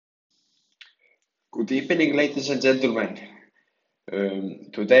Good evening, ladies and gentlemen.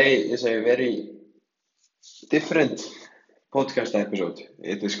 Today is a very different podcast episode.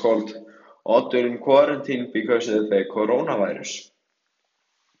 It is called Odd in Quarantine because of the coronavirus.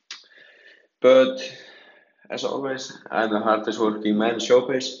 But as always, I'm the hardest working man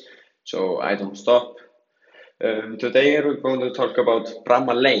showbiz, so I don't stop. Today we're going to talk about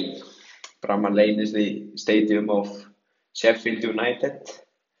Bramall Lane. Bramall Lane is the stadium of Sheffield United.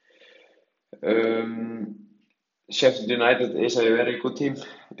 Sheffield United is a very good team.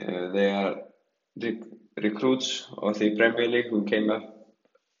 They are recruits of the Premier League who came up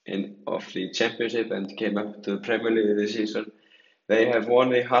of the Championship and came up to the Premier League this season. They have won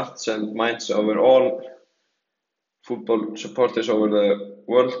the hearts and minds over all football supporters over the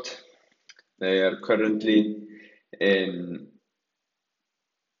world. They are currently in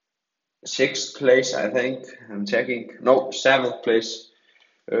 6th place, I think. I'm checking. No, 7th place.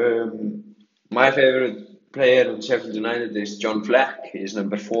 My favorite player in Sheffield United is John Fleck. He's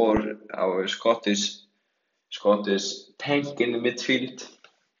number 4, our Scottish tank in the midfield.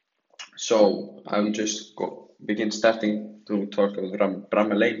 So I will just begin starting to talk about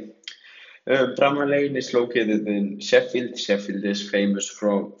Bramall Lane. Bramall Lane is located in Sheffield. Sheffield is famous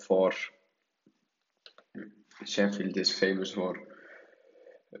for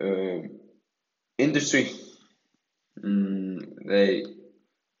industry. They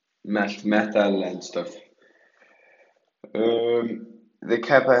melt metal and stuff. The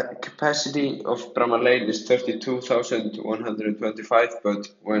capacity of Bramall Lane is 32,125, but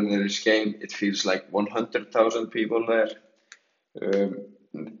when there is game, it feels like 100,000 people there.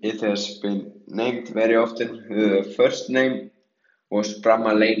 It has been named very often. The first name was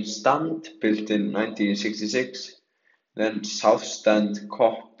Bramall Lane Stand, built in 1966. Then South Stand,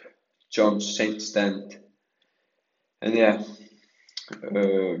 Cop, John St. Stand, and yeah.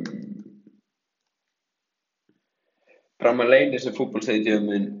 Bramall Lane is a football stadium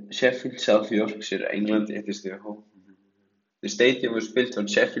in Sheffield, South Yorkshire, England. It is the home. The stadium was built on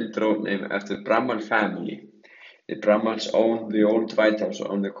Sheffield Road, named after the Bramall family. The Bramalls own the old White House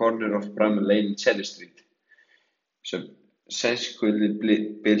on the corner of Bramall Lane and Cherry Street.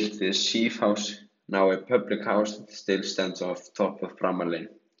 Subsequently built the Sheaf House, now a public house that still stands off top of Bramall Lane.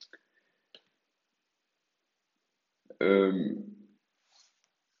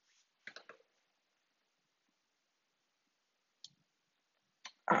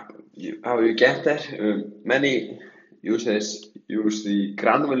 How you get there? Many use the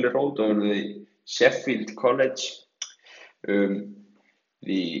Granville Road or the Sheffield College.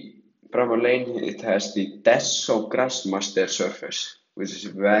 The Bramall Lane, it has the Desso Grassmaster surface, which is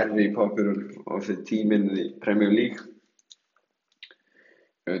very popular of the team in the Premier League.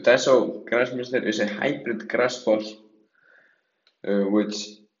 Desso Grassmaster is a hybrid grass ball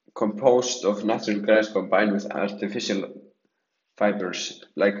which composed of natural grass combined with artificial fibers.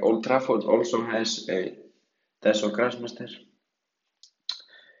 Like Old Trafford also has a Desso Grassmaster.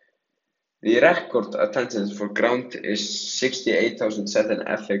 The record attendance for ground is 68,000 set in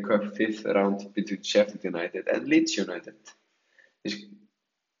FA Cup 5th round between Sheffield United and Leeds United.